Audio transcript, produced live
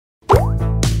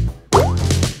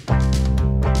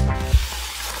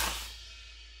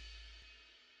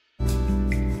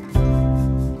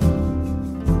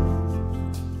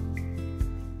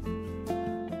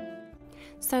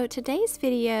So today's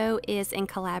video is in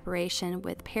collaboration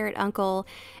with Parrot Uncle,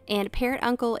 and Parrot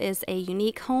Uncle is a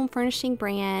unique home furnishing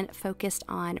brand focused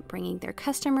on bringing their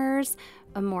customers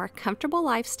a more comfortable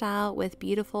lifestyle with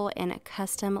beautiful and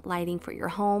custom lighting for your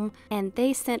home. And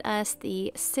they sent us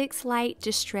the 6-light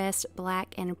distressed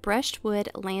black and brushed wood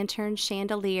lantern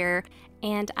chandelier,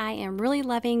 and I am really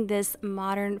loving this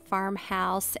modern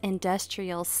farmhouse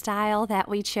industrial style that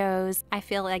we chose. I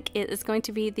feel like it is going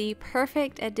to be the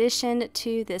perfect addition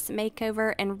to this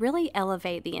makeover and really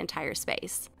elevate the entire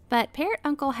space. But Parrot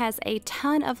Uncle has a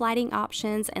ton of lighting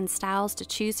options and styles to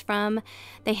choose from.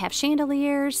 They have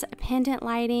chandeliers, pendant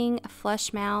lighting,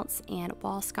 flush mounts, and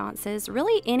wall sconces,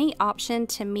 really any option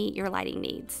to meet your lighting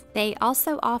needs. They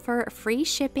also offer free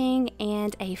shipping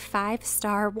and a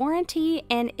 5-star warranty,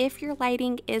 and if your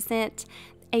lighting isn't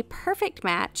a perfect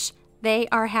match, they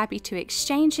are happy to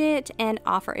exchange it and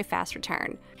offer a fast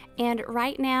return. And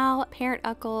right now, Parrot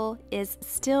Uncle is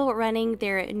still running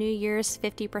their New Year's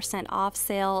 50% off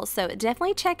sale, so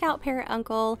definitely check out Parrot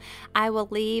Uncle. I will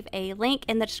leave a link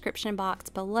in the description box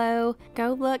below.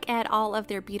 Go look at all of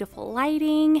their beautiful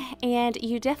lighting, and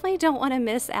you definitely don't want to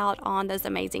miss out on those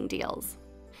amazing deals.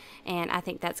 And I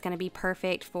think that's going to be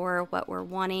perfect for what we're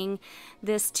wanting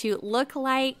this to look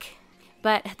like.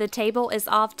 But the table is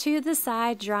off to the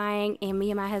side drying, and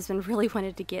me and my husband really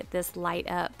wanted to get this light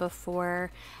up before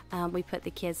we put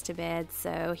the kids to bed.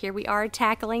 So here we are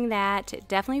tackling that. It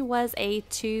definitely was a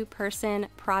 2-person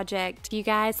project. If you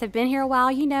guys have been here a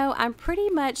while, you know I'm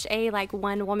pretty much a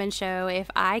one-woman show. If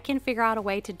I can figure out a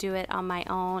way to do it on my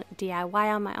own, DIY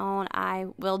on my own, I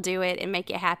will do it and make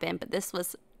it happen. But this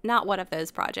was not one of those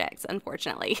projects,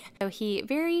 unfortunately. So he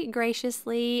very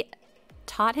graciously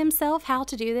taught himself how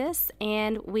to do this,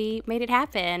 and we made it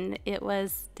happen. It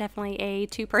was definitely a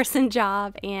 2-person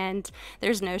job, and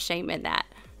there's no shame in that.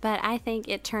 But I think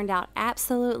it turned out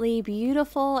absolutely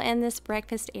beautiful in this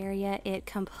breakfast area. It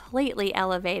completely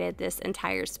elevated this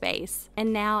entire space.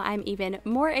 And now I'm even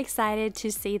more excited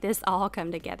to see this all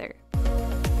come together.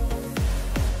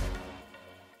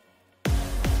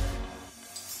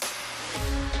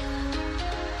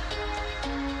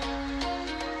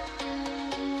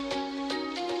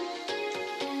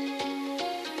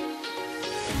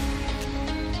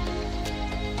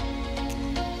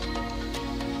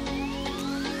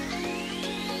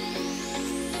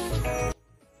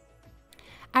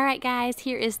 Alright guys,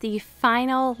 here is the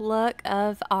final look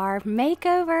of our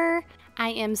makeover. I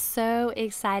am so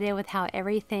excited with how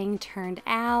everything turned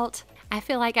out. I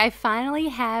feel like I finally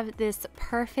have this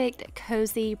perfect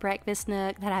cozy breakfast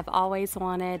nook that I've always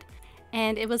wanted.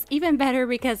 And it was even better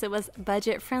because it was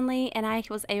budget friendly and I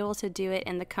was able to do it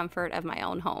in the comfort of my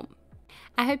own home.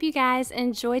 I hope you guys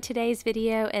enjoyed today's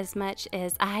video as much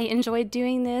as I enjoyed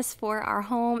doing this for our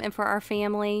home and for our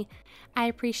family. I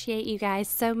appreciate you guys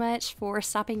so much for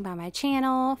stopping by my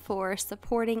channel, for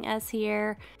supporting us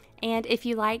here. And if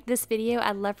you like this video,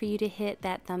 I'd love for you to hit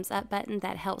that thumbs up button.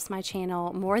 That helps my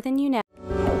channel more than you know.